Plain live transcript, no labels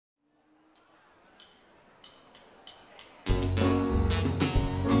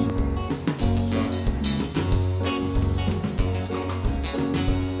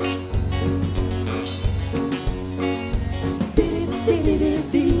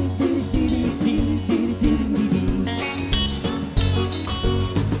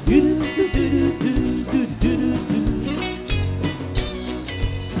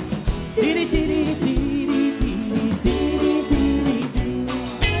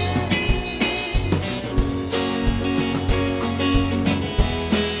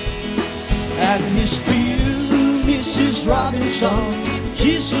Robinson.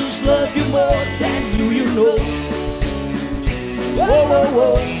 Jesus love you more than you know. Whoa, whoa,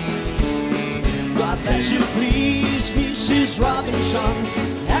 whoa. God bless you, please, Mrs. Robinson.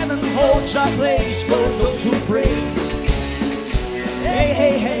 Heaven holds a place for those who pray. Hey,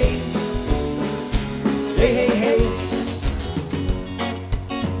 hey, hey. Hey, hey, hey.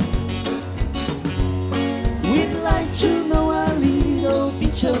 We'd like to know a little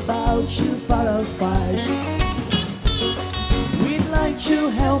bit about you, Father Fires. We'd like to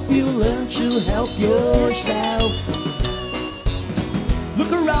help you learn to help yourself.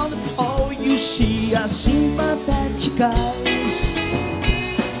 Look around and all you see are sympathetic eyes.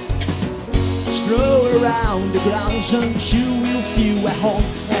 Stroll around the grounds until you feel at home.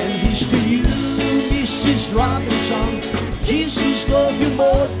 And this to you, Mrs. Robinson. Jesus loves you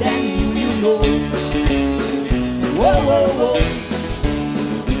more than you know. Whoa, whoa, whoa.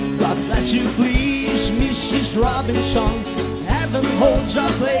 God bless you, please, Mrs. Robinson. Heaven holds a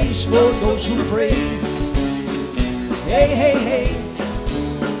place for those who pray. Hey, hey, hey.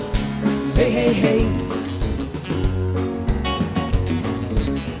 Hey, hey, hey.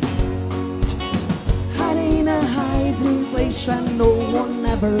 Hiding in a hiding place where no one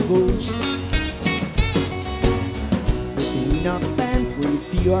ever goes. In a pantry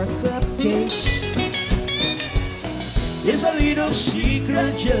with your cupcakes. It's a little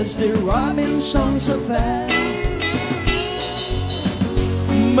secret, just the Robinsons affair.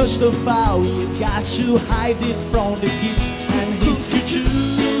 Most of all, you got to hide it from the kids. And look at you,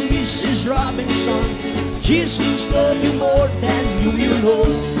 Mrs. Robinson. Jesus loves you more than you know.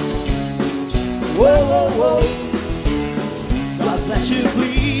 Whoa, whoa, whoa. God bless you,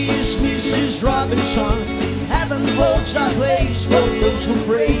 please, Mrs. Robinson. Heaven holds a place for those who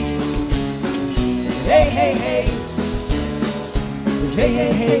pray. Hey, hey, hey. Hey,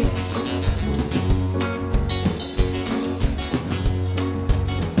 hey, hey.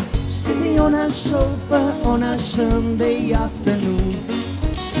 Sitting on a sofa on a Sunday afternoon,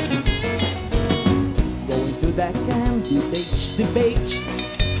 going to that candidates debate.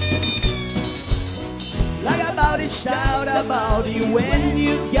 Like about it, shout about it when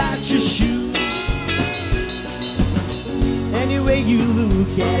you got your shoes. Anyway you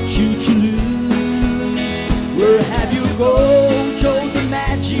look at you to lose. Where have you gone, Joe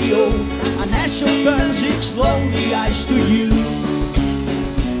DiMaggio? A national turns its lonely eyes to you.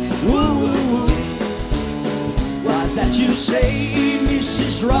 Woo, woo, woo. What's that you say,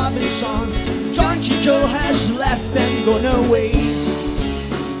 Mrs. Robinson? John G. Joe has left and gone away.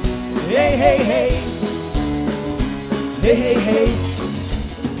 Hey, hey, hey. Hey, hey, hey.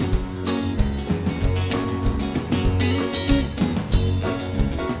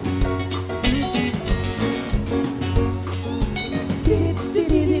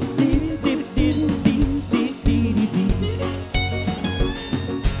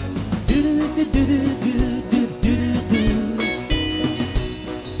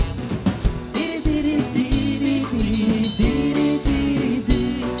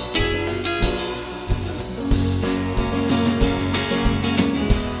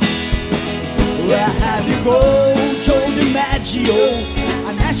 Where have you gone, Joe DiMaggio? A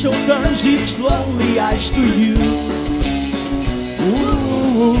national turns its lonely eyes to you.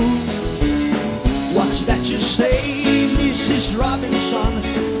 Ooh, what's that you say, Mrs. Robinson?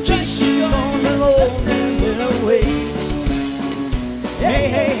 Just you on alone and went away. Hey,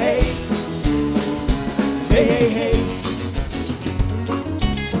 hey, hey. Hey, hey, hey.